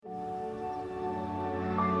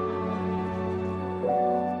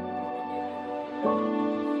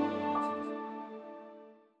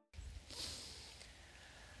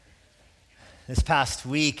This past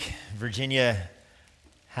week, Virginia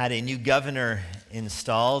had a new governor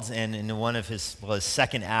installed, and in one of his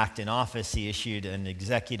second act in office, he issued an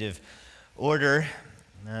executive order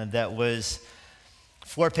that was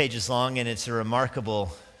 4 pages long, and it's a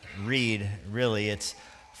remarkable read, really. It's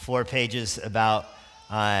 4 pages about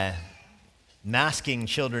masking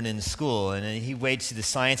children in school, and he wades through the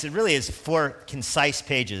science. It really is 4 concise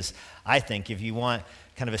pages, I think, if you want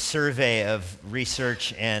kind of a survey of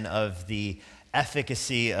research and of the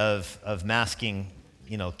efficacy of masking,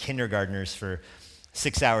 kindergartners for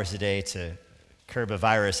 6 hours a day to curb a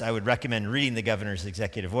virus. I would recommend reading the governor's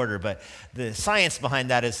executive order, but the science behind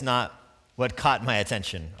that is not what caught my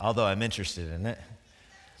attention, although I'm interested in it.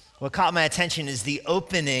 What caught my attention is the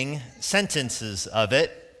opening sentences of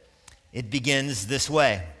it. It begins this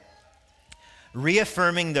way: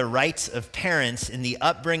 reaffirming the rights of parents in the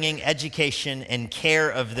upbringing, education, and care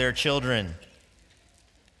of their children.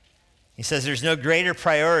 He says there's no greater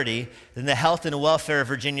priority than the health and welfare of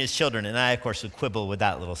Virginia's children. And I, of course, would quibble with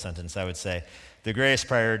that little sentence. I would say the greatest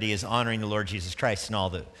priority is honoring the Lord Jesus Christ in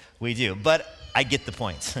all that we do. But I get the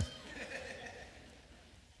point.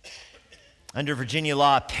 Under Virginia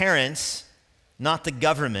law, parents, not the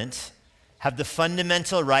government, have the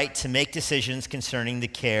fundamental right to make decisions concerning the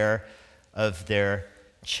care of their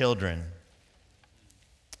children.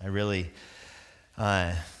 I really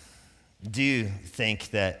do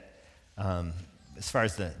think that as far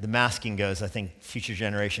as the masking goes, I think future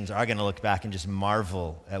generations are going to look back and just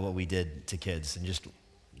marvel at what we did to kids and just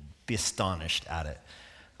be astonished at it.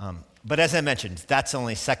 But as I mentioned, that's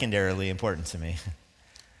only secondarily important to me.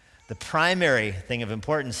 The primary thing of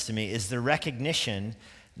importance to me is the recognition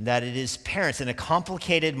that it is parents in a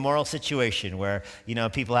complicated moral situation where,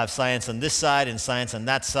 people have science on this side and science on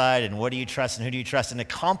that side, and what do you trust and who do you trust? In a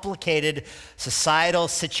complicated societal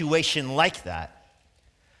situation like that,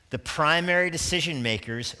 the primary decision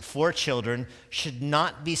makers for children should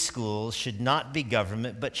not be schools, should not be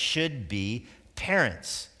government, but should be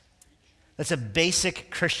parents. That's a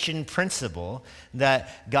basic Christian principle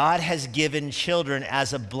that God has given children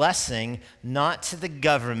as a blessing, not to the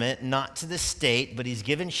government, not to the state, but he's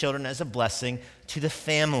given children as a blessing to the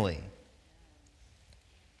family.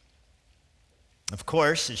 Of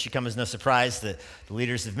course, it should come as no surprise that the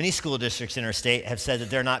leaders of many school districts in our state have said that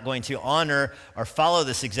they're not going to honor or follow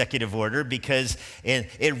this executive order because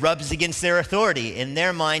it rubs against their authority. In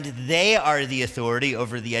their mind, they are the authority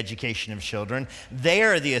over the education of children. They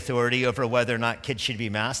are the authority over whether or not kids should be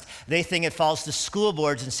masked. They think it falls to school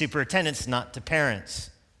boards and superintendents, not to parents.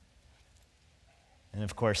 And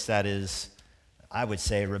of course, that is, I would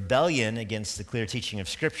say, rebellion against the clear teaching of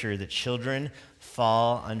Scripture that children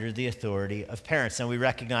fall under the authority of parents. And we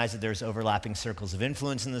recognize that there's overlapping circles of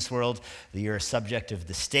influence in this world, that you're a subject of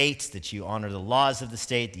the state, that you honor the laws of the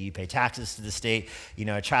state, that you pay taxes to the state.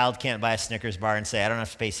 A child can't buy a Snickers bar and say, I don't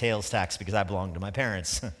have to pay sales tax because I belong to my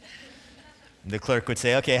parents. The clerk would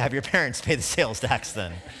say, okay, have your parents pay the sales tax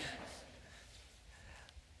then.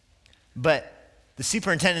 But the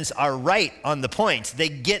superintendents are right on the point. They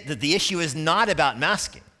get that the issue is not about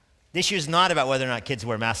masking. The issue is not about whether or not kids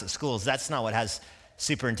wear masks at schools. That's not what has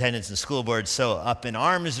superintendents and school boards so up in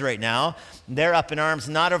arms right now. They're up in arms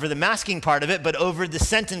not over the masking part of it, but over the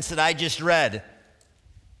sentence that I just read,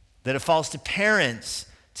 that it falls to parents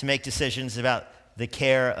to make decisions about the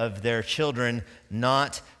care of their children,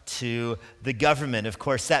 not to the government. Of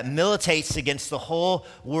course, that militates against the whole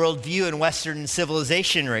worldview in Western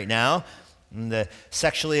civilization right now, in the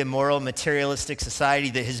sexually immoral, materialistic society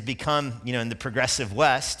that has become, in the progressive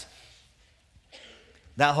West.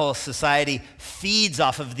 That whole society feeds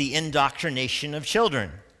off of the indoctrination of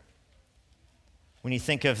children. When you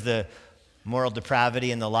think of the moral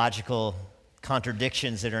depravity and the logical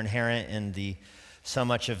contradictions that are inherent in so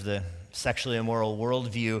much of the sexually immoral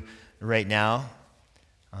worldview right now,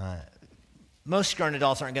 most grown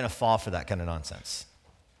adults aren't going to fall for that kind of nonsense.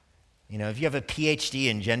 If you have a PhD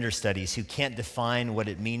in gender studies who can't define what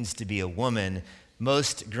it means to be a woman,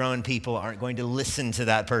 most grown people aren't going to listen to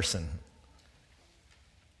that person.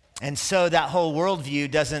 And so that whole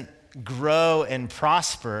worldview doesn't grow and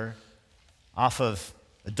prosper off of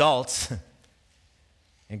adults.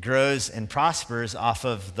 It grows and prospers off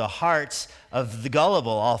of the hearts of the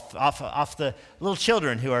gullible, off the little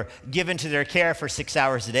children who are given to their care for 6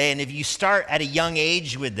 hours a day. And if you start at a young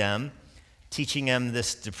age with them, teaching them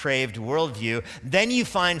this depraved worldview, then you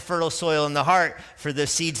find fertile soil in the heart for the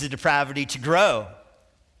seeds of depravity to grow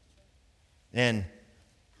and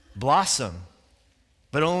blossom.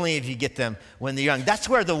 But only if you get them when they're young. That's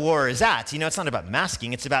where the war is at. It's not about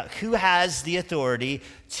masking. It's about who has the authority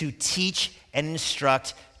to teach and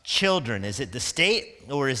instruct children? Is it the state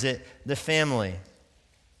or is it the family?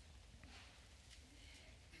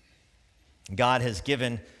 God has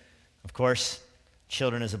given, of course,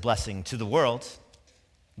 children as a blessing to the world.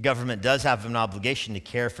 Government does have an obligation to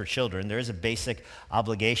care for children. There is a basic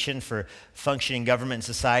obligation for functioning government and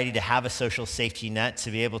society to have a social safety net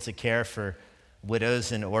to be able to care for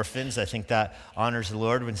widows and orphans. I think that honors the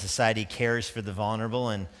Lord when society cares for the vulnerable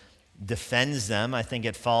and defends them. I think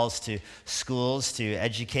it falls to schools to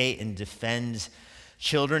educate and defend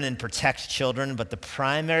children and protect children, but the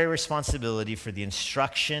primary responsibility for the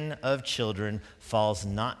instruction of children falls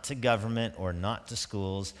not to government or not to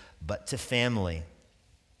schools, but to family.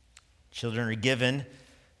 Children are given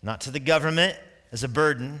not to the government as a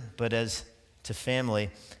burden, but as to family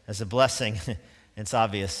as a blessing. It's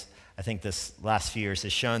obvious. I think this last few years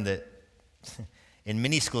has shown that in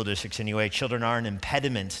many school districts anyway, children are an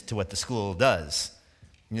impediment to what the school does.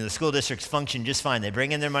 You know, the school districts function just fine. They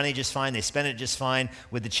bring in their money just fine. They spend it just fine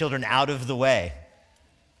with the children out of the way.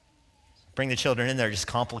 Bring the children in there just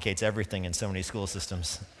complicates everything in so many school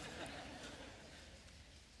systems.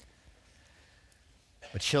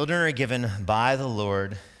 But children are given by the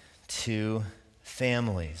Lord to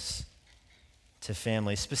families,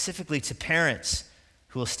 specifically to parents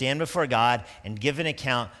who will stand before God and give an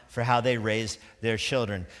account for how they raised their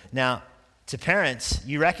children. Now, to parents,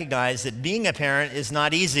 you recognize that being a parent is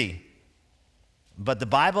not easy, but the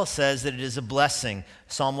Bible says that it is a blessing.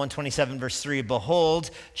 Psalm 127, verse 3,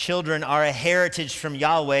 "Behold, children are a heritage from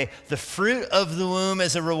Yahweh, the fruit of the womb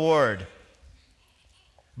as a reward."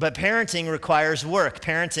 But parenting requires work.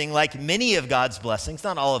 Parenting, like many of God's blessings,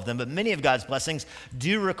 not all of them, but many of God's blessings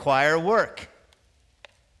do require work.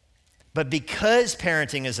 But because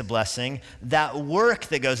parenting is a blessing, that work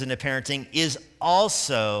that goes into parenting is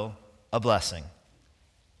also a blessing.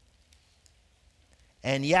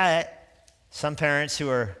 And yet, some parents who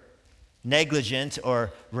are negligent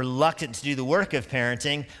or reluctant to do the work of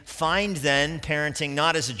parenting find then parenting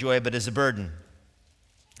not as a joy but as a burden.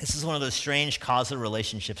 This is one of those strange causal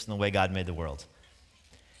relationships in the way God made the world.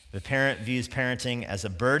 If a parent views parenting as a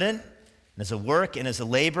burden, and as a work, and as a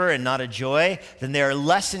labor, and not a joy, then they are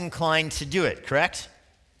less inclined to do it, correct?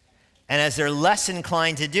 And as they're less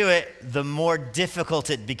inclined to do it, the more difficult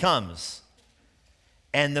it becomes.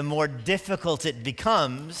 And the more difficult it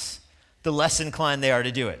becomes, the less inclined they are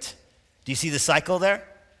to do it. Do you see the cycle there?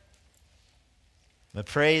 But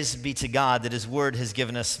praise be to God that His Word has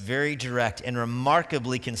given us very direct and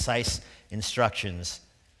remarkably concise instructions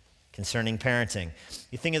concerning parenting.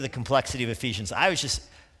 You think of the complexity of Ephesians.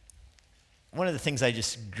 One of the things I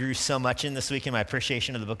just grew so much in this week in my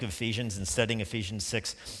appreciation of the book of Ephesians and studying Ephesians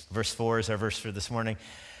 6, verse 4 is our verse for this morning.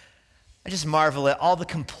 I just marvel at all the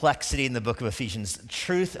complexity in the book of Ephesians,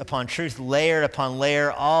 truth upon truth, layer upon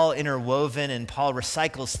layer, all interwoven, and Paul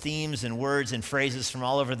recycles themes and words and phrases from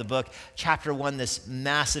all over the book. Chapter 1, this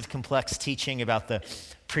massive complex teaching about the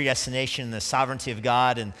predestination and the sovereignty of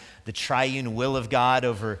God and the triune will of God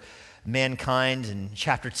over mankind, and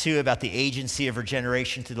chapter 2 about the agency of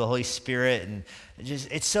regeneration through the Holy Spirit, and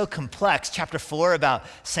it's so complex. Chapter 4 about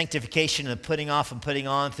sanctification and putting off and putting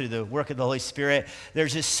on through the work of the Holy Spirit.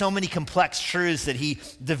 There's just so many complex truths that he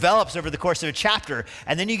develops over the course of a chapter,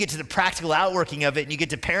 and then you get to the practical outworking of it, and you get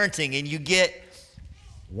to parenting, and you get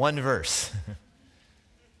one verse.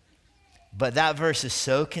 But that verse is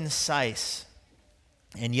so concise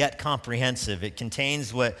and yet comprehensive. It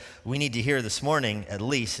contains what we need to hear this morning, at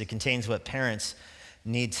least. It contains what parents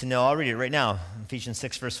need to know. I'll read it right now. Ephesians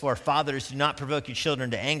 6, verse 4. "Fathers, do not provoke your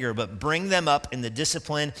children to anger, but bring them up in the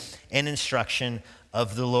discipline and instruction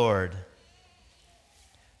of the Lord."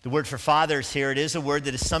 The word for fathers here, it is a word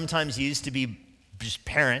that is sometimes used to be just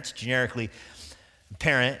parent, generically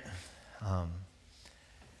parent.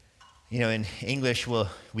 In English,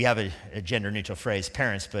 we have a gender-neutral phrase,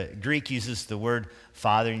 parents, but Greek uses the word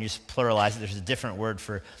father, and you just pluralize it. There's a different word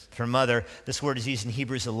for mother. This word is used in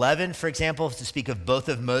Hebrews 11, for example, to speak of both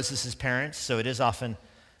of Moses' parents, so it is often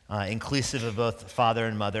inclusive of both father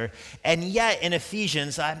and mother. And yet, in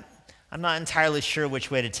Ephesians, I'm not entirely sure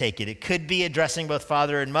which way to take it. It could be addressing both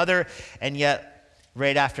father and mother, and yet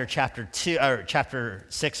right after chapter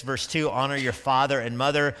 6, verse 2, honor your father and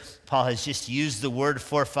mother. Paul has just used the word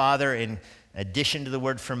for father in addition to the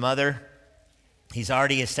word for mother. He's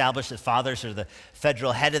already established that fathers are the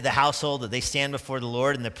federal head of the household, that they stand before the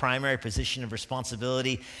Lord in the primary position of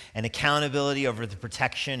responsibility and accountability over the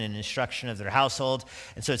protection and instruction of their household.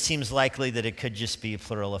 And so it seems likely that it could just be a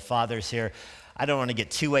plural of fathers here. I don't want to get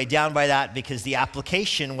too weighed down by that because the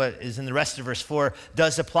application, what is in the rest of verse 4,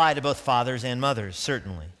 does apply to both fathers and mothers,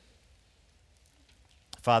 certainly.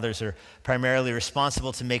 Fathers are primarily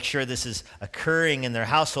responsible to make sure this is occurring in their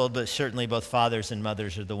household, but certainly both fathers and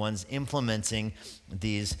mothers are the ones implementing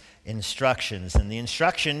these instructions. And the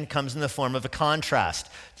instruction comes in the form of a contrast.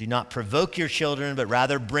 Do not provoke your children, but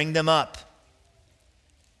rather bring them up.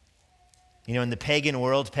 You know, in the pagan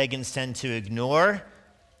world, pagans tend to ignore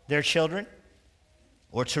their children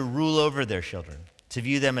or to rule over their children, to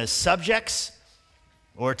view them as subjects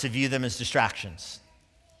or to view them as distractions.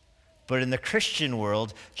 But in the Christian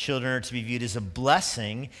world, children are to be viewed as a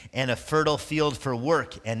blessing and a fertile field for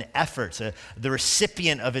work and effort, the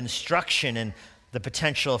recipient of instruction and the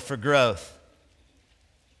potential for growth.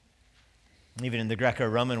 Even in the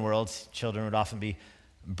Greco-Roman world, children would often be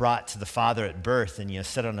brought to the father at birth and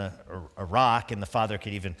sit on a rock, and the father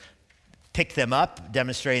could even pick them up,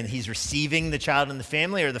 demonstrating that he's receiving the child in the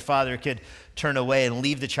family, or the father could turn away and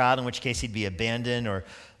leave the child, in which case he'd be abandoned or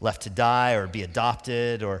left to die or be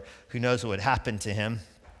adopted, or who knows what would happen to him.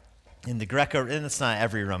 In the Greco, and it's not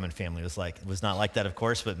every Roman family was not like that, of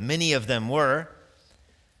course, but many of them were.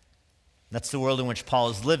 That's the world in which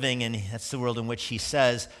Paul is living, and that's the world in which he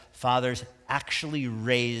says, fathers, actually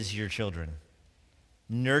raise your children.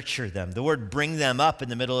 Nurture them. The word bring them up in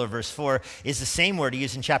the middle of verse 4 is the same word he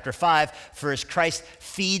used in chapter 5, for as Christ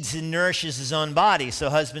feeds and nourishes his own body, so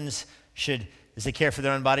husbands should, as they care for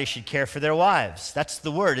their own body, should care for their wives. That's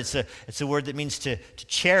the word. It's a word that means to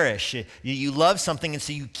cherish. You love something, and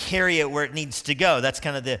so you carry it where it needs to go. That's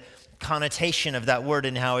kind of the connotation of that word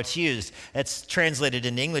and how it's used. It's translated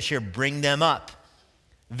into English here, bring them up.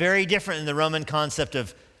 Very different than the Roman concept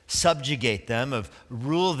of subjugate them, of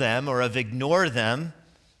rule them, or of ignore them.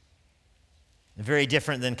 Very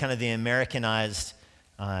different than kind of the Americanized,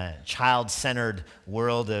 child-centered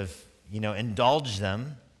world of, indulge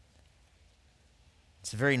them.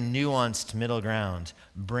 It's a very nuanced middle ground.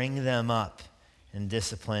 Bring them up in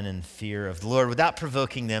discipline and fear of the Lord without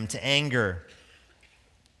provoking them to anger.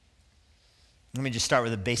 Let me just start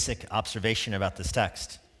with a basic observation about this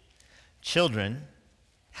text. Children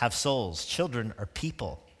have souls. Children are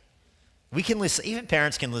people. We can lose, even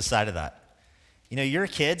parents can lose sight of that. Your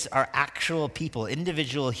kids are actual people,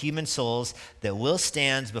 individual human souls that will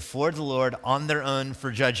stand before the Lord on their own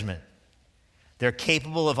for judgment. They're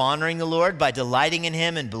capable of honoring the Lord by delighting in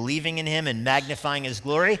him and believing in him and magnifying his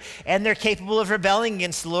glory, and they're capable of rebelling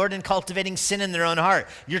against the Lord and cultivating sin in their own heart.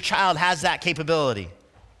 Your child has that capability.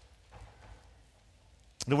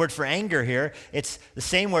 The word for anger here, it's the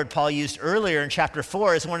same word Paul used earlier in chapter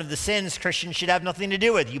 4 as one of the sins Christians should have nothing to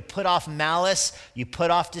do with. You put off malice, you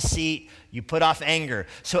put off deceit, you put off anger.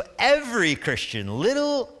 So every Christian,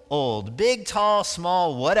 little, old, big, tall,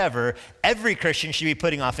 small, whatever, every Christian should be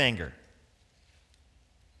putting off anger.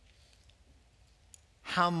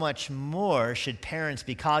 How much more should parents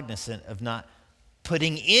be cognizant of not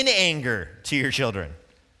putting in anger to your children?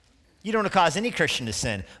 You don't want to cause any Christian to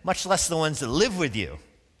sin, much less the ones that live with you.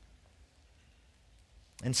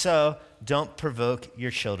 And so, don't provoke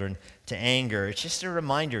your children to anger. It's just a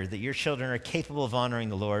reminder that your children are capable of honoring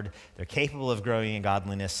the Lord. They're capable of growing in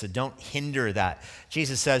godliness, so don't hinder that.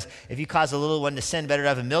 Jesus says, if you cause a little one to sin, better to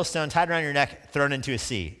have a millstone tied around your neck, thrown into a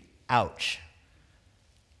sea. Ouch.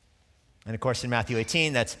 And of course, in Matthew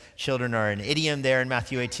 18, that's children are an idiom there in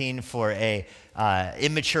Matthew 18 for a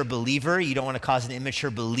immature believer. You don't want to cause an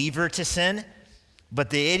immature believer to sin. But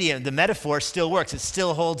the idiom, the metaphor still works. It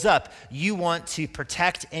still holds up. You want to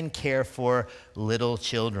protect and care for little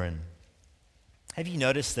children. Have you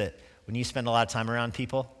noticed that when you spend a lot of time around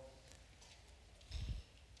people,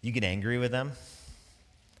 you get angry with them?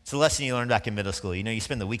 It's a lesson you learned back in middle school. You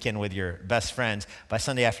spend the weekend with your best friends. By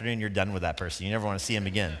Sunday afternoon, you're done with that person. You never want to see him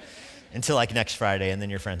again until like next Friday, and then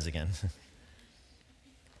you're friends again.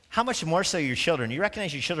 How much more so your children? You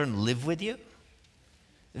recognize your children live with you?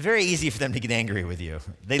 Very easy for them to get angry with you.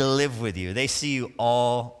 They live with you. They see you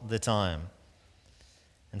all the time.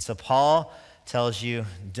 And so Paul tells you,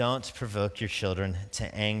 don't provoke your children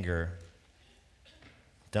to anger.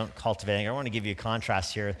 Don't cultivate anger. I want to give you a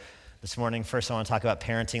contrast here this morning. First, I want to talk about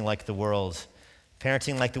parenting like the world.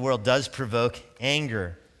 Parenting like the world does provoke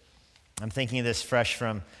anger. I'm thinking of this fresh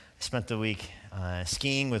from, I spent the week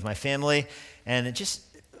skiing with my family, and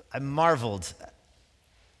I marveled.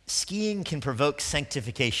 Skiing can provoke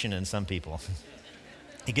sanctification in some people.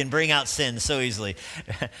 It can bring out sin so easily.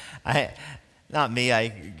 Not me.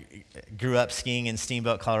 I grew up skiing in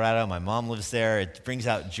Steamboat, Colorado. My mom lives there. It brings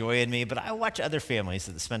out joy in me. But I watch other families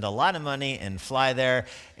that spend a lot of money and fly there,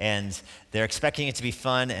 and they're expecting it to be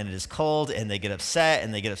fun, and it is cold, and they get upset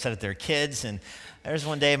at their kids. And there's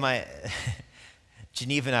one day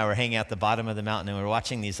Geneva and I were hanging out at the bottom of the mountain, and we were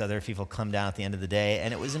watching these other people come down at the end of the day,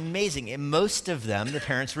 and it was amazing. And most of them, the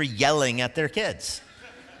parents were yelling at their kids.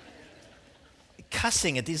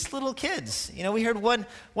 cussing at these little kids. We heard one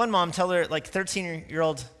mom tell her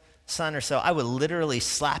 13-year-old son or so, I would literally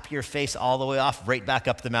slap your face all the way off right back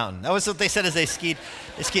up the mountain. That was what they said as they skied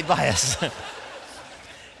by us.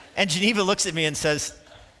 And Geneva looks at me and says,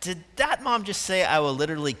 did that mom just say, I will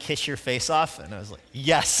literally kiss your face off? And I was like,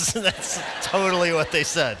 yes, that's totally what they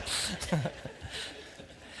said.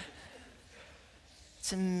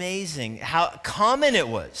 It's amazing how common it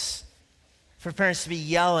was for parents to be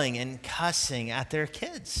yelling and cussing at their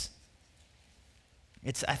kids.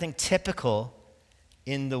 It's, I think, typical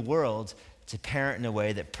in the world to parent in a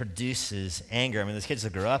way that produces anger. I mean, those kids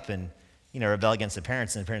that grow up and, rebel against the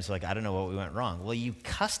parents, and the parents are like, I don't know what we went wrong. Well, you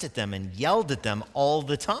cussed at them and yelled at them all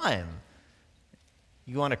the time.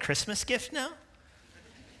 You want a Christmas gift now?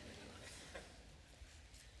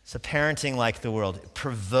 So parenting like the world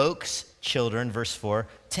provokes children, verse 4,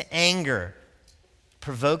 to anger.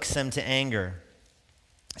 Provokes them to anger.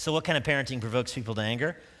 So what kind of parenting provokes people to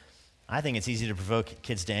anger? I think it's easy to provoke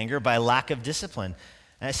kids to anger by lack of discipline,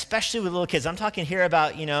 and especially with little kids. I'm talking here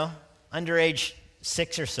about, underage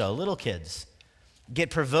 6 or so, little kids get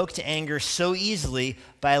provoked to anger so easily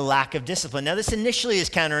by a lack of discipline. Now, this initially is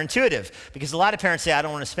counterintuitive because a lot of parents say, I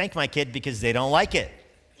don't want to spank my kid because they don't like it.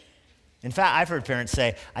 In fact, I've heard parents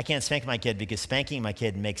say, I can't spank my kid because spanking my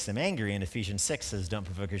kid makes them angry, and Ephesians 6 says, don't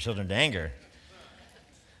provoke your children to anger.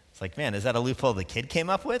 It's like, man, is that a loophole the kid came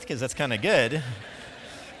up with? Because that's kind of good.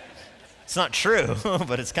 It's not true,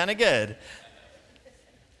 but it's kind of good.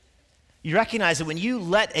 You recognize that when you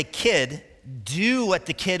let a kid do what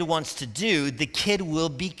the kid wants to do, the kid will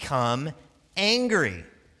become angry.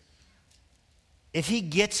 If he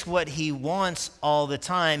gets what he wants all the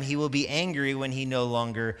time, he will be angry when he no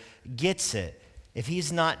longer gets it. If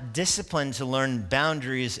he's not disciplined to learn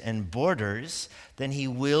boundaries and borders, then he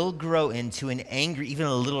will grow into an angry, even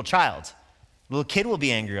a little child. A little kid will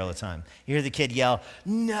be angry all the time. You hear the kid yell,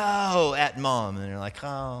 no, at mom. And they're like,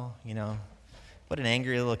 oh, what an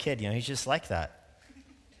angry little kid. He's just like that.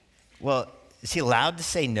 Well, is he allowed to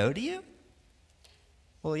say no to you?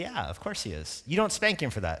 Well, yeah, of course he is. You don't spank him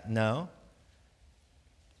for that. No.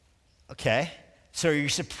 Okay. So you're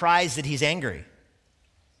surprised that he's angry.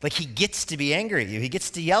 Like he gets to be angry at you. He gets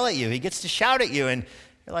to yell at you. He gets to shout at you. And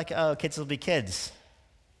you're like, oh, kids will be kids.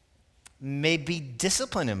 Maybe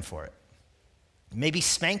discipline him for it. Maybe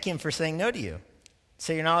spank him for saying no to you.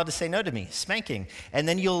 Say, you're not allowed to say no to me. Spanking. And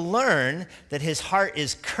then you'll learn that his heart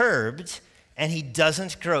is curbed and he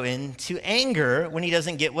doesn't grow into anger when he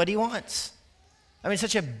doesn't get what he wants. I mean,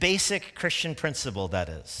 such a basic Christian principle that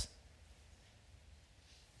is.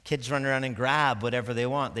 Kids run around and grab whatever they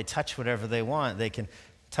want. They touch whatever they want. They can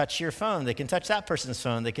touch your phone. They can touch that person's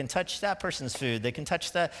phone. They can touch that person's food. They can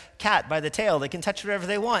touch the cat by the tail. They can touch whatever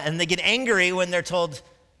they want. And they get angry when they're told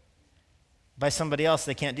by somebody else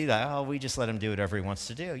they can't do that. Oh, we just let him do whatever he wants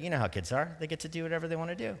to do. You know how kids are. They get to do whatever they want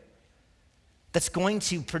to do. That's going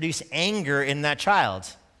to produce anger in that child.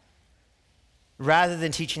 Rather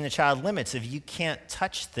than teaching the child limits, if you can't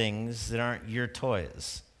touch things that aren't your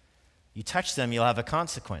toys, you touch them, you'll have a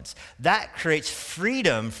consequence. That creates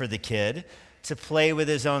freedom for the kid to play with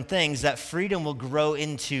his own things. That freedom will grow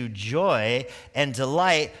into joy and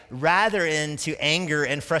delight rather into anger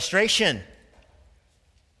and frustration.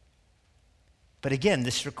 But again,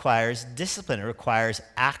 this requires discipline. It requires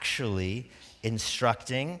actually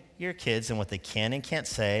instructing your kids in what they can and can't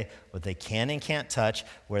say, what they can and can't touch,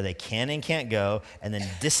 where they can and can't go, and then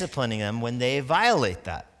disciplining them when they violate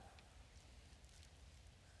that.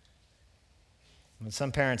 When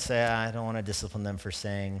some parents say, I don't want to discipline them for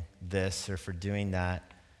saying this or for doing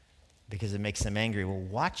that because it makes them angry. Well,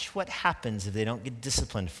 watch what happens if they don't get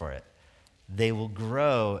disciplined for it. They will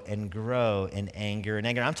grow in anger and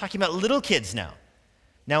anger. I'm talking about little kids now.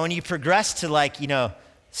 Now, when you progress to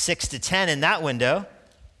 6 to 10 in that window,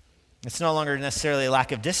 it's no longer necessarily a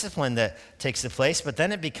lack of discipline that takes the place, but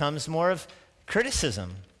then it becomes more of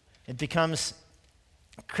criticism. It becomes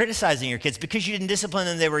criticizing your kids. Because you didn't discipline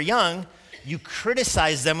them when they were young, you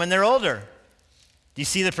criticize them when they're older. Do you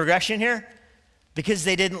see the progression here? Because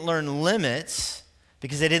they didn't learn limits,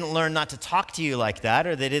 because they didn't learn not to talk to you like that,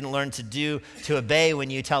 or they didn't learn to obey when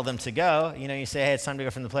you tell them to go. You say, hey, it's time to go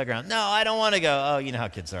from the playground. No, I don't want to go. Oh, you know how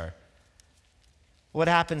kids are. What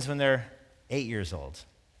happens when they're 8 years old?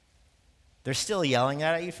 They're still yelling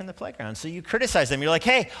at you from the playground. So you criticize them. You're like,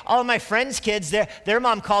 hey, all of my friends' kids, their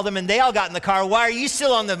mom called them and they all got in the car. Why are you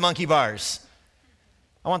still on the monkey bars?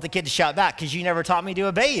 I want the kid to shout back because you never taught me to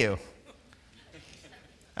obey you.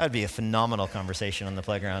 That would be a phenomenal conversation on the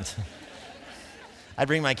playground. I'd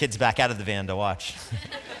bring my kids back out of the van to watch.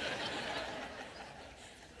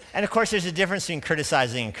 And of course, there's a difference between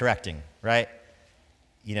criticizing and correcting, right?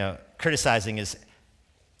 criticizing is,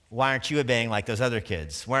 why aren't you obeying like those other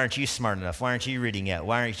kids? Why aren't you smart enough? Why aren't you reading yet?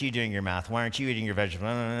 Why aren't you doing your math? Why aren't you eating your vegetables?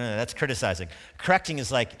 No. That's criticizing. Correcting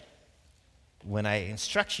is like, when I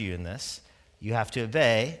instruct you in this, you have to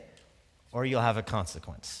obey or you'll have a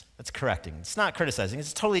consequence. That's correcting. It's not criticizing.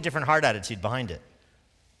 It's a totally different heart attitude behind it.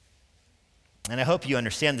 And I hope you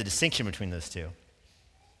understand the distinction between those two.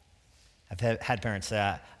 I've had parents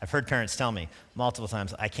say, I've heard parents tell me multiple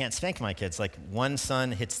times, I can't spank my kids. Like one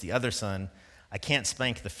son hits the other son. I can't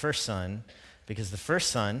spank the first son because the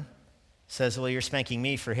first son says, well, you're spanking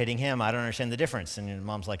me for hitting him. I don't understand the difference. And your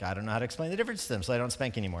mom's like, I don't know how to explain the difference to them, so I don't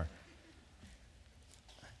spank anymore.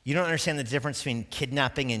 You don't understand the difference between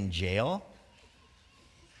kidnapping and jail?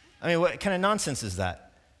 I mean, what kind of nonsense is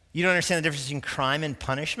that? You don't understand the difference between crime and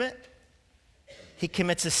punishment? He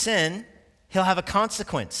commits a sin, he'll have a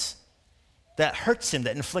consequence that hurts him,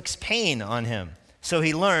 that inflicts pain on him. So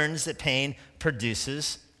he learns that sin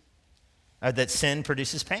produces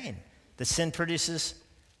pain, that sin produces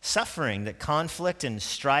suffering, that conflict and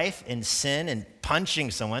strife and sin and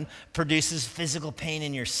punching someone produces physical pain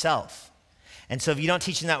in yourself. And so if you don't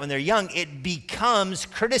teach them that when they're young, it becomes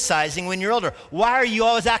criticizing when you're older. Why are you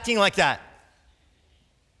always acting like that?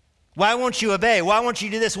 Why won't you obey? Why won't you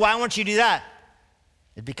do this? Why won't you do that?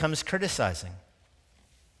 It becomes criticizing.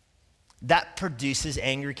 That produces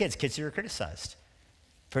angry kids. Kids who are criticized.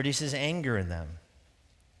 Produces anger in them.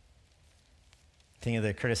 Think of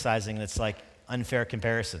the criticizing that's like unfair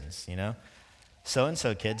comparisons, you know?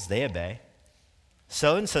 So-and-so kids, they obey.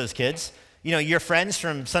 So-and-so's kids, you know, your friends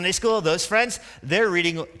from Sunday school, those friends, they're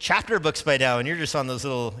reading chapter books by now, and you're just on those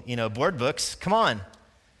little, board books. Come on.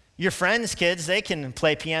 Your friends' kids, they can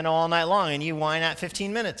play piano all night long, and you whine at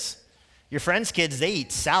 15 minutes. Your friends' kids, they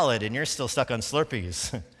eat salad, and you're still stuck on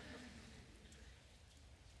Slurpees.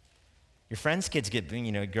 Your friends' kids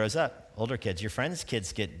grows up, older kids. Your friends'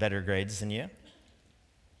 kids get better grades than you.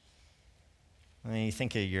 I mean, you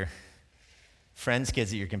think of your friends' kids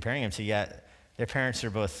that you're comparing them to, yeah, their parents are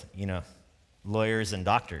both, lawyers and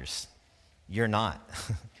doctors. You're not.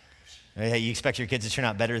 You expect your kids to turn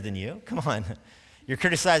out better than you? Come on. You're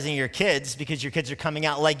criticizing your kids because your kids are coming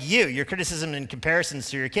out like you. Your criticism and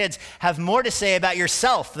comparisons to your kids have more to say about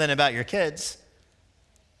yourself than about your kids.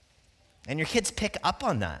 And your kids pick up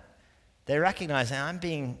on that. They recognize that I'm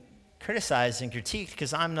being criticized and critiqued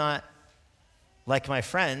because I'm not like my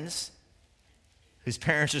friends whose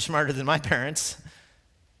parents are smarter than my parents.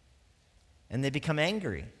 And they become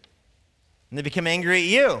angry. And they become angry at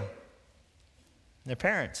you, their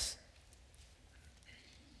parents.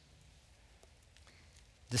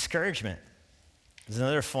 Discouragement is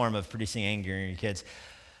another form of producing anger in your kids.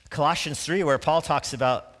 Colossians 3, where Paul talks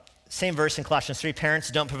about, same verse in Colossians 3,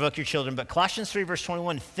 parents, don't provoke your children, but Colossians 3, verse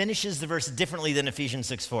 21 finishes the verse differently than Ephesians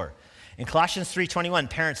 6:4. In Colossians 3:21,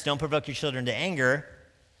 parents, don't provoke your children to anger,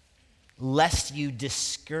 lest you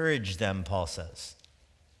discourage them, Paul says.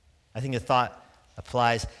 I think the thought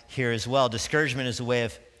applies here as well. Discouragement is a way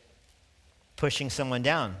of pushing someone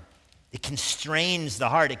down. It constrains the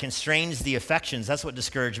heart. It constrains the affections. That's what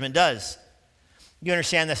discouragement does. You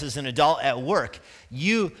understand this as an adult at work.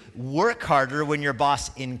 You work harder when your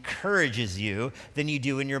boss encourages you than you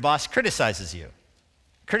do when your boss criticizes you.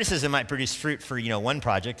 Criticism might produce fruit for, one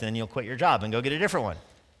project, and then you'll quit your job and go get a different one.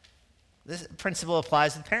 This principle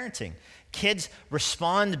applies to parenting. Kids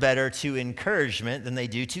respond better to encouragement than they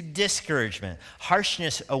do to discouragement.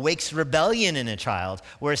 Harshness awakes rebellion in a child,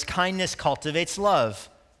 whereas kindness cultivates love.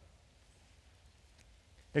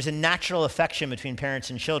 There's a natural affection between parents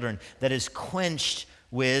and children that is quenched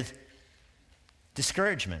with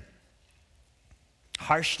discouragement.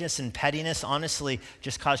 Harshness and pettiness, honestly,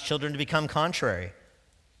 just cause children to become contrary.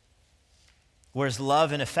 Whereas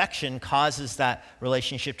love and affection causes that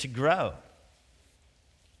relationship to grow.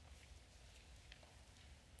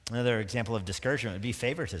 Another example of discouragement would be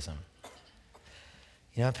favoritism.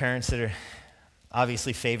 Parents that are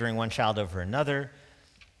obviously favoring one child over another.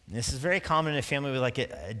 This is very common in a family with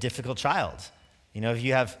a difficult child. If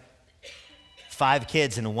you have 5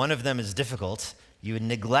 kids and one of them is difficult, you would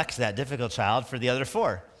neglect that difficult child for the other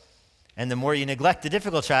 4. And the more you neglect the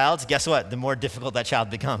difficult child, guess what? The more difficult that child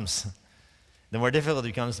becomes. The more difficult it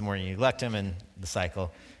becomes, the more you neglect him, and the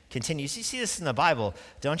cycle continues. You see this in the Bible,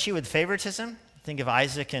 don't you, with favoritism? Think of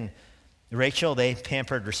Isaac and Rachel. They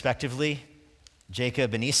pampered respectively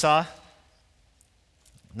Jacob and Esau.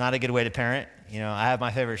 Not a good way to parent. I have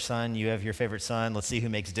my favorite son, you have your favorite son. Let's see who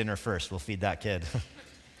makes dinner first. We'll feed that kid.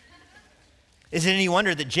 Is it any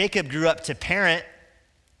wonder that Jacob grew up to parent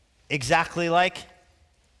exactly like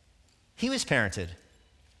he was parented?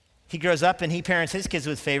 He grows up and he parents his kids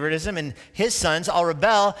with favoritism, and his sons all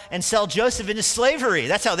rebel and sell Joseph into slavery.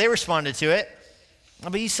 That's how they responded to it.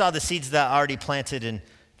 But you saw the seeds that already planted in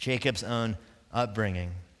Jacob's own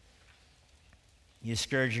upbringing. You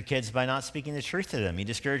discourage your kids by not speaking the truth to them. You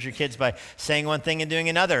discourage your kids by saying one thing and doing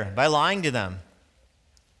another, by lying to them.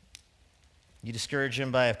 You discourage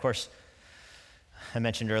them by, of course, I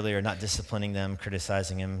mentioned earlier, not disciplining them,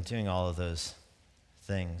 criticizing them, doing all of those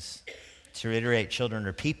things. To reiterate, children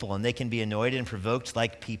are people, and they can be annoyed and provoked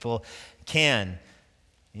like people can.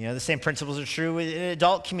 You know, the same principles are true with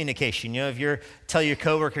adult communication. You know, if you tell your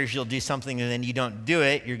coworkers you'll do something and then you don't do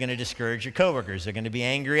it, you're going to discourage your coworkers. They're going to be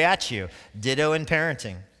angry at you. Ditto in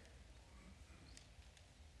parenting.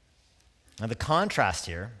 Now, the contrast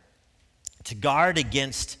here, to guard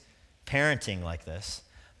against parenting like this,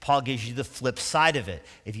 Paul gives you the flip side of it.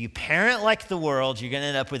 If you parent like the world, you're going to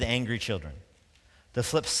end up with angry children. The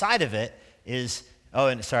flip side of it is,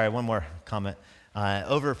 one more comment.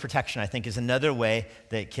 Overprotection, I think, is another way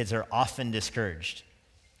that kids are often discouraged.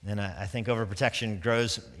 And I think overprotection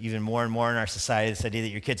grows even more and more in our society, this idea that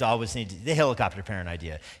your kids always need the helicopter parent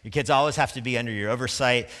idea. Your kids always have to be under your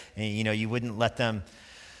oversight, and, you wouldn't let them,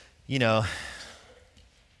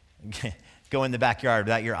 go in the backyard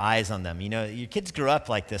without your eyes on them. Your kids grow up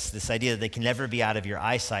like this idea that they can never be out of your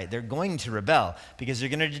eyesight. They're going to rebel because they're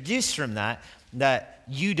going to deduce from that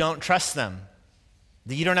you don't trust them,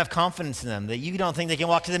 that you don't have confidence in them, that you don't think they can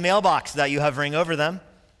walk to the mailbox without you hovering over them,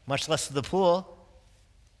 much less to the pool.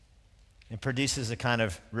 It produces a kind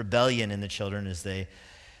of rebellion in the children as they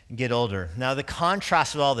get older. Now, the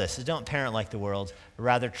contrast with all this is don't parent like the world,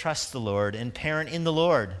 rather trust the Lord and parent in the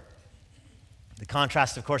Lord. The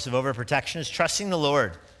contrast, of course, of overprotection is trusting the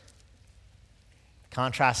Lord. The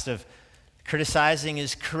contrast of criticizing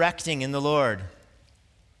is correcting in the Lord.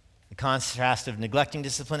 The contrast of neglecting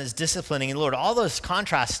discipline is disciplining in the Lord. All those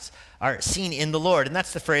contrasts are seen in the Lord, and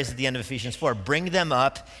that's the phrase at the end of Ephesians 4. Bring them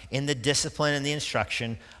up in the discipline and the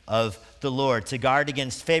instruction of the Lord, to guard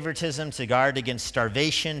against favoritism, to guard against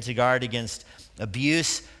starvation, to guard against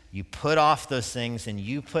abuse. You put off those things and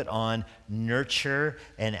you put on nurture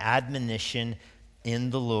and admonition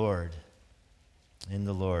in the Lord. In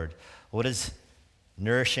the Lord. What does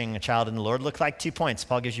nourishing a child in the Lord look like? 2 points.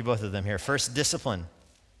 Paul gives you both of them here. First, discipline.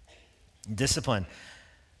 Discipline.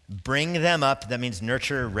 Bring them up. That means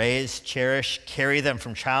nurture, raise, cherish, carry them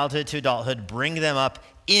from childhood to adulthood. Bring them up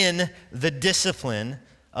in the discipline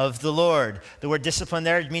of the Lord. The word discipline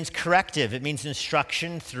there means corrective. It means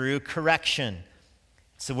instruction through correction.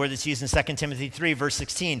 It's the word that's used in 2 Timothy 3, verse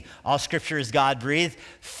 16. All scripture is God-breathed,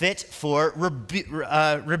 fit for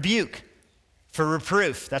rebuke, for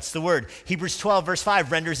reproof. That's the word. Hebrews 12, verse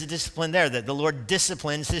 5 renders a discipline there, that the Lord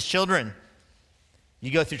disciplines his children.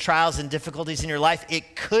 You go through trials and difficulties in your life,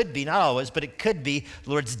 it could be, not always, but it could be the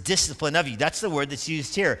Lord's discipline of you. That's the word that's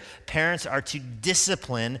used here. Parents are to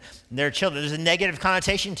discipline their children. There's a negative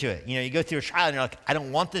connotation to it. You go through a trial and you're like, I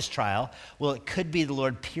don't want this trial. Well, it could be the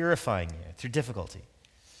Lord purifying you through difficulty.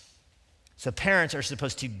 So parents are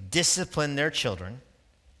supposed to discipline their children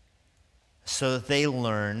so that they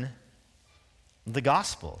learn the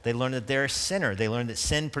gospel. They learn that they're a sinner. They learn that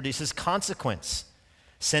sin produces consequence.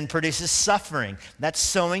 Sin produces suffering. That's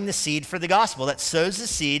sowing the seed for the gospel. That sows the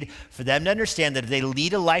seed for them to understand that if they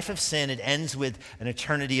lead a life of sin, it ends with an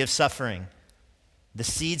eternity of suffering. The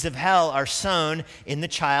seeds of hell are sown in the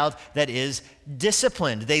child that is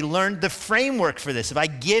disciplined. They learned the framework for this. If I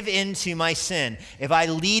give in to my sin, if I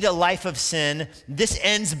lead a life of sin, this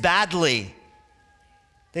ends badly.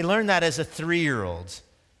 They learn that as a 3-year-old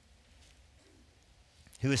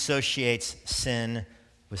who associates sin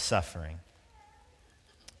with suffering.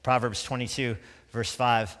 Proverbs 22, verse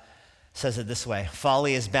 5 says it this way: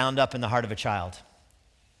 folly is bound up in the heart of a child,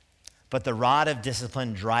 but the rod of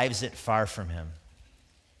discipline drives it far from him.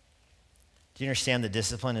 Do you understand that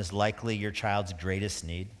discipline is likely your child's greatest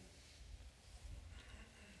need?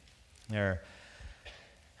 There are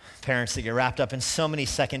parents that get wrapped up in so many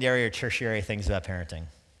secondary or tertiary things about parenting.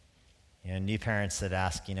 New parents that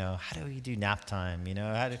ask, how do we do nap time?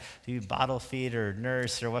 How do you bottle feed or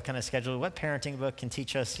nurse, or what kind of schedule? What parenting book can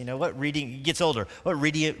teach us? What reading, it gets older. What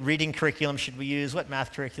reading curriculum should we use? What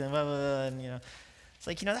math curriculum? Blah, blah, blah, and, it's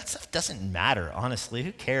like, that stuff doesn't matter, honestly.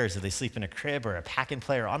 Who cares if they sleep in a crib or a pack and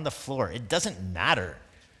play or on the floor? It doesn't matter.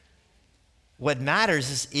 What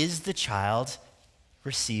matters is the child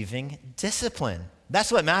receiving discipline?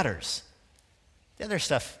 That's what matters. The other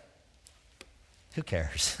stuff, who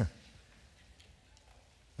cares?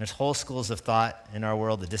 There's whole schools of thought in our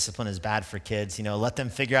world that discipline is bad for kids. Let them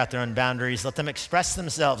figure out their own boundaries. Let them express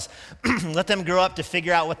themselves. Let them grow up to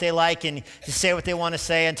figure out what they like and to say what they want to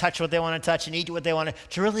say and touch what they want to touch and eat what they want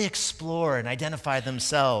to really explore and identify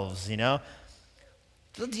themselves, Do you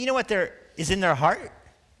know what there is in their heart?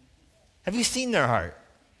 Have you seen their heart?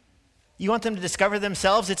 You want them to discover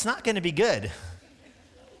themselves? It's not going to be good.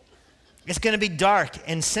 It's going to be dark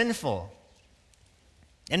and sinful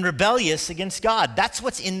and rebellious against God. That's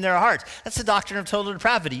what's in their hearts. That's the doctrine of total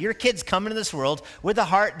depravity. Your kids come into this world with a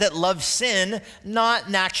heart that loves sin, not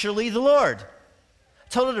naturally the Lord.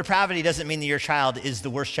 Total depravity doesn't mean that your child is the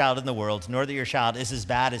worst child in the world, nor that your child is as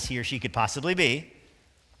bad as he or she could possibly be.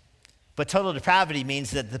 But total depravity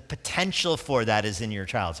means that the potential for that is in your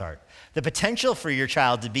child's heart. The potential for your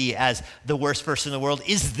child to be as the worst person in the world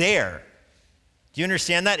is there. Do you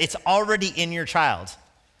understand that? It's already in your child.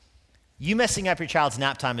 You messing up your child's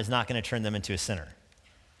nap time is not going to turn them into a sinner.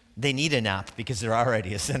 They need a nap because they're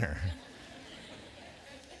already a sinner.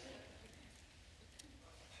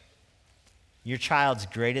 Your child's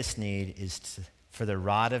greatest need is for the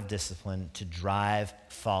rod of discipline to drive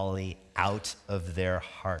folly out of their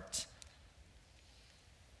heart.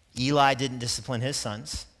 Eli didn't discipline his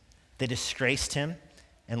sons. They disgraced him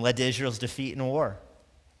and led to Israel's defeat in war.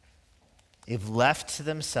 If left to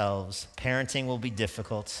themselves, parenting will be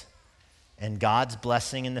difficult, and God's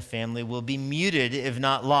blessing in the family will be muted, if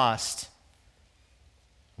not lost,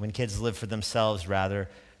 when kids live for themselves rather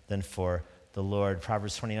than for the Lord.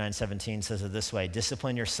 Proverbs 29:17 says it this way: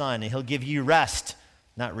 discipline your son, and he'll give you rest.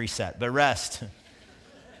 Not reset, but rest.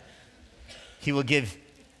 He will give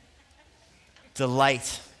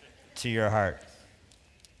delight to your heart.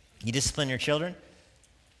 You discipline your children,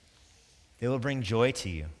 they will bring joy to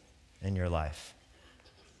you in your life.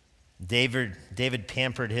 David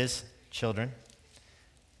pampered his children,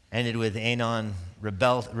 ended with Amnon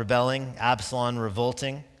rebelling, Absalom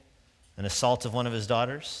revolting, an assault of one of his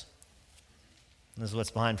daughters. This is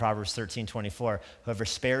what's behind Proverbs 13:24. Whoever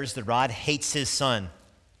spares the rod hates his son,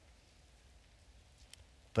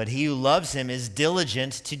 but he who loves him is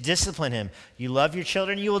diligent to discipline him. You love your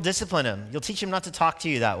children, you will discipline them. You'll teach them not to talk to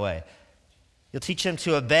you that way. You'll teach them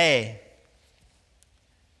to obey.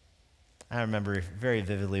 I remember very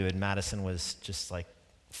vividly when Madison was just like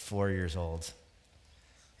 4 years old,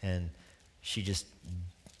 and she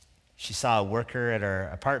saw a worker at our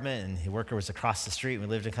apartment, and the worker was across the street. We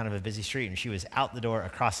lived in kind of a busy street, and she was out the door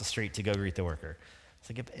across the street to go greet the worker.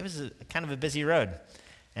 It was kind of a busy road,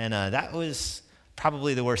 and that was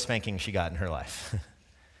probably the worst spanking she got in her life.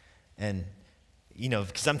 And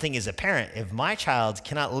because I'm thinking as a parent, if my child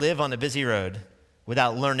cannot live on a busy road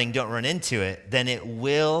without learning, don't run into it, then it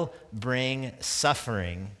will bring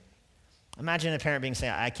suffering. Imagine a parent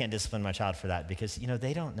saying, I can't discipline my child for that because,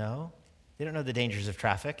 they don't know. They don't know the dangers of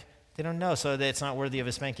traffic. They don't know, so that it's not worthy of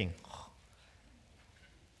a spanking.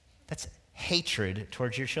 That's hatred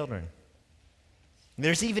towards your children.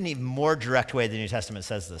 There's even more direct way the New Testament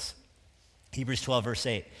says this. Hebrews 12, verse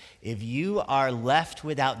 8. If you are left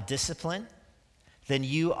without discipline, then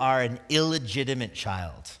you are an illegitimate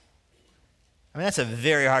child. I mean, that's a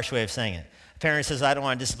very harsh way of saying it. A parent says, I don't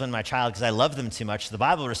want to discipline my child because I love them too much. The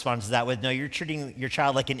Bible responds to that with, no, you're treating your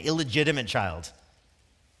child like an illegitimate child.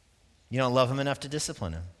 You don't love him enough to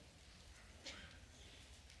discipline him.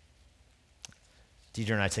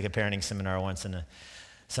 Deidre and I took a parenting seminar once, and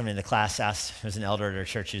somebody in the class asked, it was an elder at our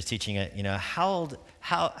church who was teaching it,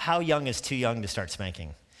 how young is too young to start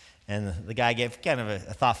spanking? And the guy gave kind of a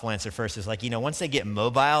thoughtful answer first. It was like, once they get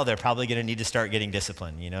mobile, they're probably going to need to start getting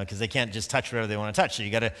disciplined, because they can't just touch whatever they want to touch. So you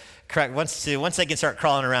got to correct. Once they can start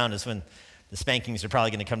crawling around is when the spankings are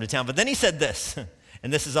probably going to come to town. But then he said this,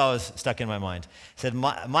 and this is always stuck in my mind. He said,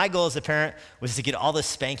 my goal as a parent was to get all the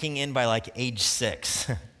spanking in by like age 6.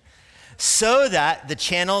 So that the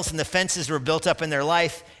channels and the fences were built up in their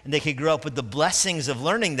life and they could grow up with the blessings of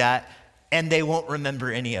learning that, and they won't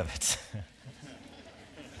remember any of it.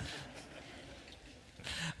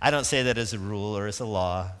 I don't say that as a rule or as a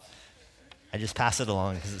law. I just pass it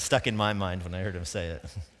along because it stuck in my mind when I heard him say it.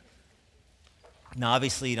 Now,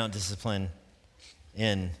 obviously, you don't discipline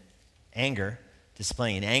in anger.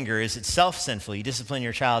 Disciplining in anger is itself sinful. You discipline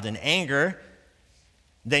your child in anger,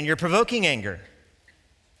 then you're provoking anger.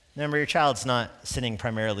 Remember, your child's not sinning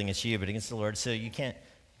primarily against you, but against the Lord, so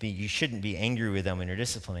you shouldn't be angry with them when you're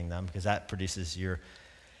disciplining them, because that produces your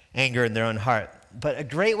anger in their own heart. But a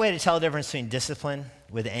great way to tell the difference between discipline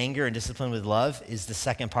with anger and discipline with love is the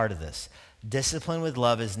second part of this. Discipline with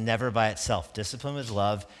love is never by itself. Discipline with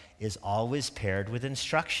love is always paired with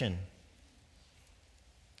instruction.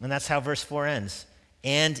 And that's how verse 4 ends.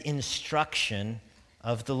 And instruction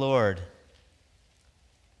of the Lord.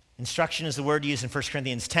 Instruction is the word used in 1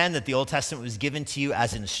 Corinthians 10, that the Old Testament was given to you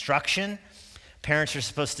as instruction. Parents are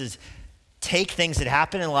supposed to take things that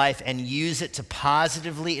happen in life and use it to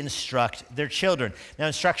positively instruct their children. Now,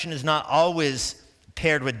 instruction is not always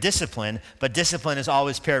paired with discipline, but discipline is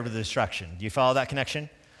always paired with instruction. Do you follow that connection?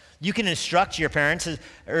 You can instruct your parents.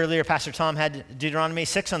 Earlier, Pastor Tom had Deuteronomy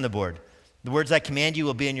 6 on the board. The words I command you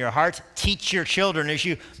will be in your heart. Teach your children as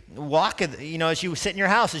you walk, as you sit in your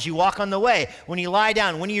house, as you walk on the way, when you lie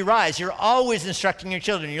down, when you rise. You're always instructing your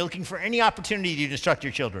children. You're looking for any opportunity to instruct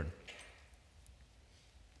your children.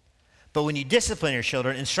 But when you discipline your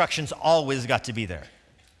children, instruction's always got to be there.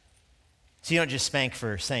 So you don't just spank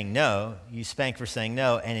for saying no, you spank for saying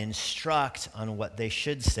no and instruct on what they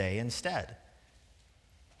should say instead.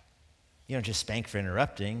 You don't just spank for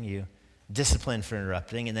interrupting, you discipline for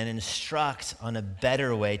interrupting, and then instruct on a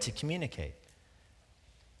better way to communicate.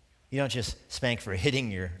 You don't just spank for hitting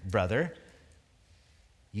your brother.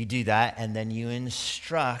 You do that, and then you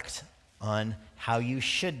instruct on how you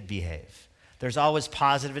should behave. There's always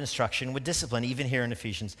positive instruction with discipline, even here in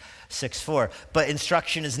Ephesians 6:4. But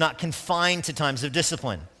instruction is not confined to times of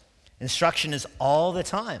discipline. Instruction is all the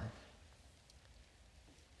time.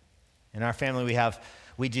 In our family,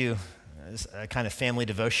 we do a kind of family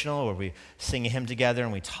devotional where we sing a hymn together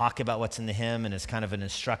and we talk about what's in the hymn, and it's kind of an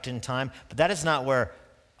instructing time. But that is not where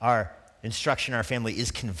our instruction in our family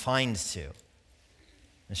is confined to.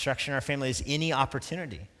 Instruction in our family is any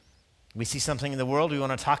opportunity. We see something in the world, we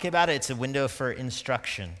want to talk about it, it's a window for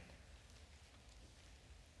instruction.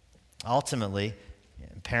 Ultimately,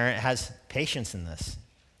 a parent has patience in this.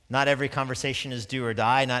 Not every conversation is do or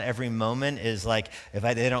die. Not every moment is like,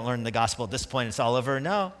 they don't learn the gospel at this point, it's all over.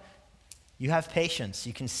 No. You have patience.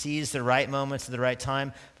 You can seize the right moments at the right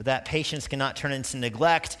time, but that patience cannot turn into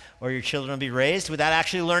neglect, or your children will be raised without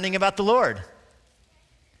actually learning about the Lord.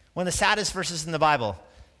 One of the saddest verses in the Bible,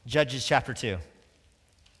 Judges chapter 2.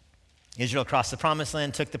 Israel crossed the promised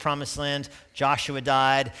land, took the promised land, Joshua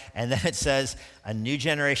died, and then it says a new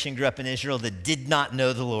generation grew up in Israel that did not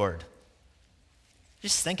know the Lord.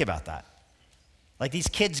 Just think about that. Like, these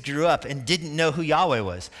kids grew up and didn't know who Yahweh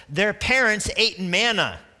was. Their parents ate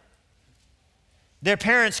manna. Their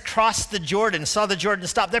parents crossed the Jordan, saw the Jordan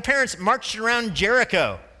stop. Their parents marched around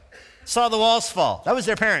Jericho, saw the walls fall. That was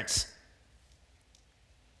their parents.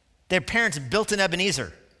 Their parents built an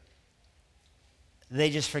Ebenezer. They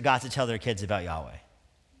just forgot to tell their kids about Yahweh.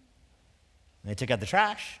 They took out the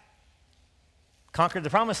trash, conquered the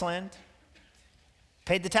promised land,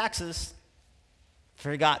 paid the taxes,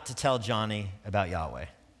 forgot to tell Johnny about Yahweh.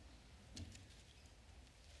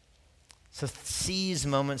 So seize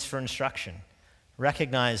moments for instruction.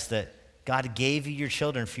 Recognize that God gave you your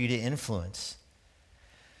children for you to influence.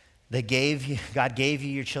 God gave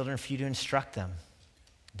you your children for you to instruct them.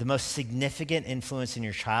 The most significant influence in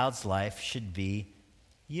your child's life should be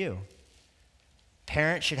you.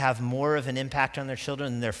 Parents should have more of an impact on their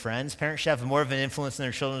children than their friends. Parents should have more of an influence in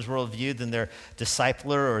their children's worldview than their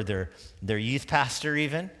discipler or their youth pastor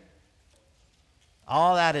even.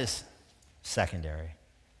 All that is secondary.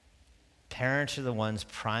 Parents are the ones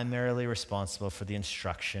primarily responsible for the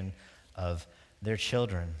instruction of their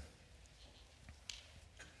children.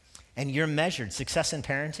 And you're measured. Success in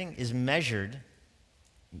parenting is measured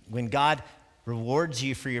when God rewards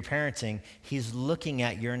you for your parenting. He's looking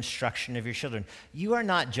at your instruction of your children. You are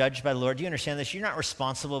not judged by the Lord. Do you understand this? You're not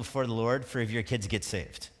responsible before the Lord for if your kids get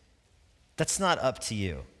saved. That's not up to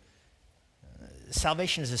you.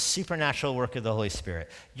 Salvation is a supernatural work of the Holy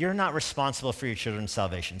Spirit. You're not responsible for your children's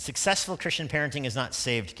salvation. Successful Christian parenting is not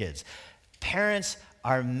saved kids. Parents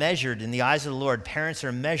are measured in the eyes of the Lord. Parents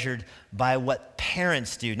are measured by what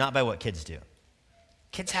parents do, not by what kids do.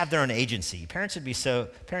 Kids have their own agency.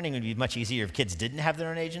 Parenting would be much easier if kids didn't have their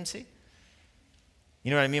own agency.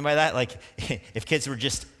 You know what I mean by that? Like, if kids were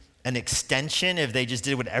just an extension, if they just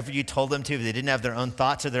did whatever you told them to, if they didn't have their own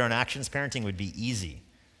thoughts or their own actions, parenting would be easy.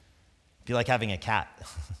 It'd be like having a cat.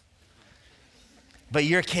 But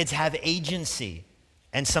your kids have agency,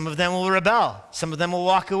 and some of them will rebel. Some of them will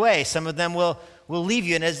walk away. Some of them will leave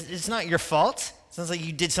you, and it's not your fault. It sounds like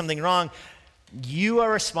you did something wrong. You are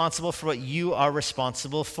responsible for what you are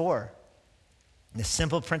responsible for. The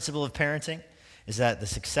simple principle of parenting is that the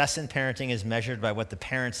success in parenting is measured by what the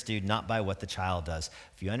parents do, not by what the child does.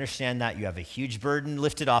 If you understand that, you have a huge burden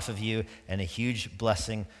lifted off of you and a huge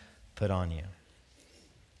blessing put on you.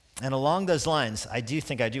 And along those lines, I do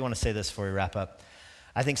want to say this before we wrap up.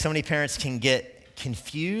 I think so many parents can get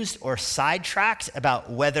confused or sidetracked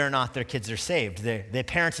about whether or not their kids are saved. They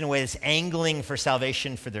parent in a way that's angling for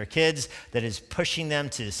salvation for their kids, that is pushing them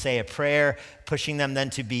to say a prayer, pushing them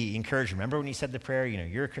then to be encouraged. Remember when you said the prayer,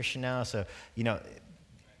 you're a Christian now, so,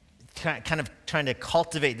 kind of trying to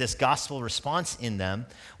cultivate this gospel response in them,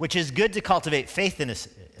 which is good to cultivate faith in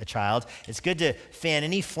a child. It's good to fan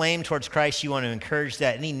any flame towards Christ. You want to encourage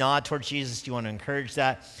that. Any nod towards Jesus, you want to encourage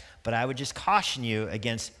that. But I would just caution you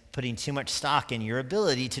against putting too much stock in your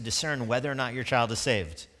ability to discern whether or not your child is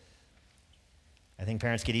saved. I think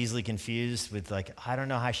parents get easily confused with I don't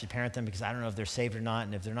know how I should parent them because I don't know if they're saved or not.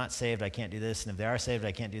 And if they're not saved, I can't do this. And if they are saved,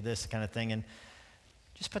 I can't do this kind of thing. And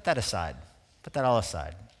just put that aside. Put that all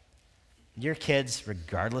aside. Your kids,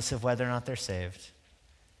 regardless of whether or not they're saved,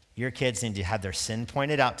 your kids need to have their sin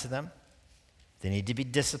pointed out to them. They need to be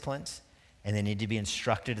disciplined, and they need to be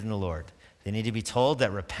instructed in the Lord. They need to be told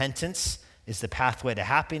that repentance is the pathway to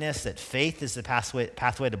happiness, that faith is the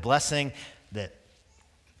pathway to blessing, that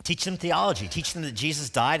teach them theology. Teach them that Jesus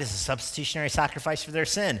died as a substitutionary sacrifice for their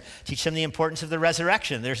sin. Teach them the importance of the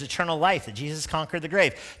resurrection. There's eternal life, that Jesus conquered the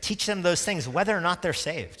grave. Teach them those things, whether or not they're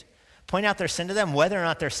saved. Point out their sin to them, whether or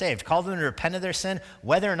not they're saved. Call them to repent of their sin,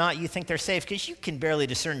 whether or not you think they're saved, because you can barely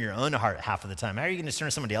discern your own heart half of the time. How are you going to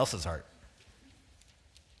discern somebody else's heart?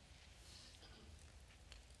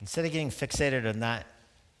 Instead of getting fixated on that,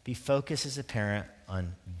 be focused as a parent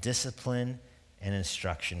on discipline and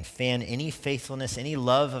instruction. Fan any faithfulness, any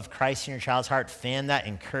love of Christ in your child's heart. Fan that,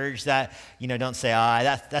 encourage that. Don't say,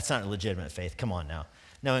 that's not legitimate faith. Come on now.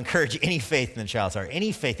 No, encourage any faith in the child's heart.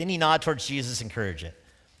 Any faith, any nod towards Jesus, encourage it.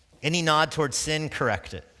 Any nod towards sin,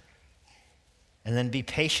 correct it. And then be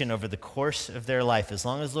patient over the course of their life, as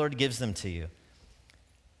long as the Lord gives them to you.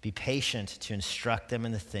 Be patient to instruct them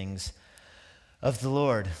in the things of the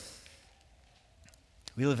Lord.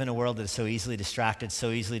 We live in a world that is so easily distracted,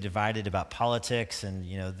 so easily divided about politics and,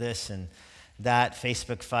 this and that,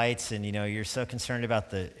 Facebook fights, and, you're so concerned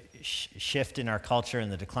about the shift in our culture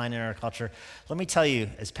and the decline in our culture. Let me tell you,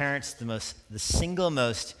 as parents, the single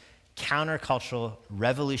most countercultural,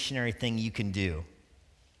 revolutionary thing you can do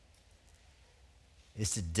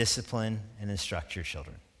is to discipline and instruct your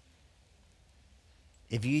children.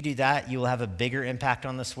 If you do that, you will have a bigger impact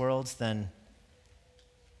on this world than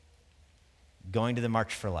going to the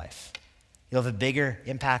March for Life. You'll have a bigger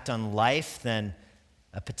impact on life than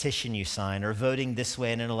a petition you sign, or voting this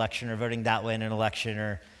way in an election, or voting that way in an election,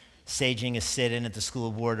 or staging a sit-in at the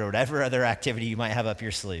school board, or whatever other activity you might have up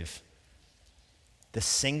your sleeve. The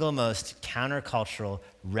single most countercultural,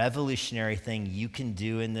 revolutionary thing you can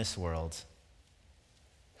do in this world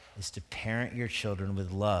is to parent your children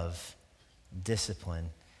with love,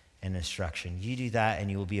 discipline, and instruction. You do that, and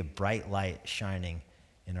you will be a bright light shining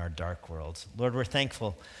in our dark world. Lord, we're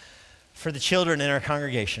thankful for the children in our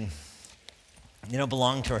congregation. They don't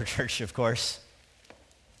belong to our church, of course.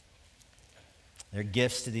 They're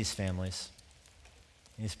gifts to these families,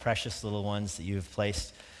 these precious little ones that you have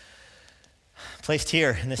placed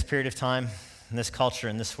here in this period of time, in this culture,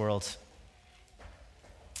 in this world.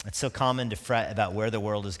 It's so common to fret about where the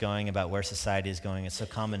world is going, about where society is going. It's so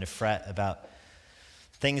common to fret about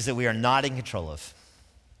things that we are not in control of.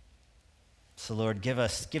 So Lord, give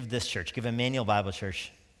this church, give Emmanuel Bible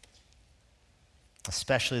Church,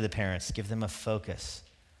 especially the parents, give them a focus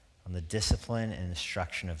on the discipline and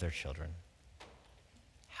instruction of their children.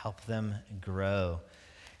 Help them grow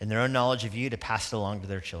in their own knowledge of you to pass it along to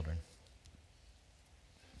their children.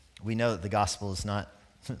 We know that the gospel is not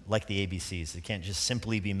like the ABCs. It can't just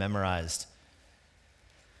simply be memorized.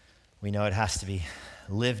 We know it has to be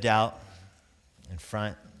lived out in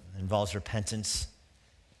front. It involves repentance,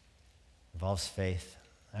 involves faith.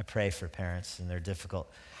 I pray for parents in their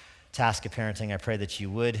difficult task of parenting. I pray that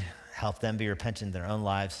you would help them be repentant in their own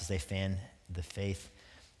lives as they fan the faith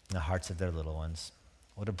in the hearts of their little ones.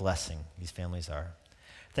 What a blessing these families are.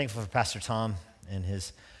 Thankful for Pastor Tom and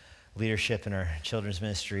his leadership in our children's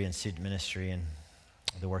ministry and student ministry and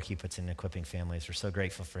the work he puts in equipping families. We're so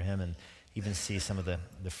grateful for him, and even see some of the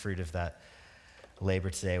fruit of that labor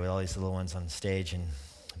today with all these little ones on stage and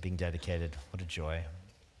being dedicated. What a joy.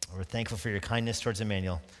 We're thankful for your kindness towards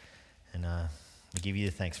Emmanuel, and we give you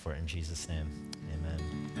the thanks for it in Jesus' name.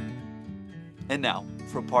 Amen. And now,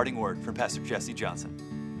 for a parting word from Pastor Jesse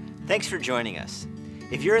Johnson. Thanks for joining us.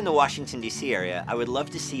 If you're in the Washington, D.C. area, I would love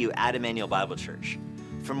to see you at Emmanuel Bible Church.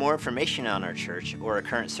 For more information on our church or our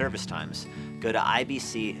current service times, go to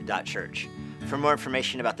ibc.church. For more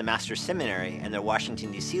information about the Master's Seminary and their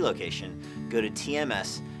Washington, D.C. location, go to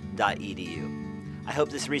tms.edu. I hope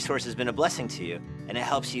this resource has been a blessing to you, and it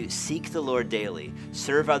helps you seek the Lord daily,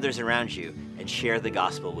 serve others around you, and share the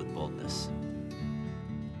gospel with boldness.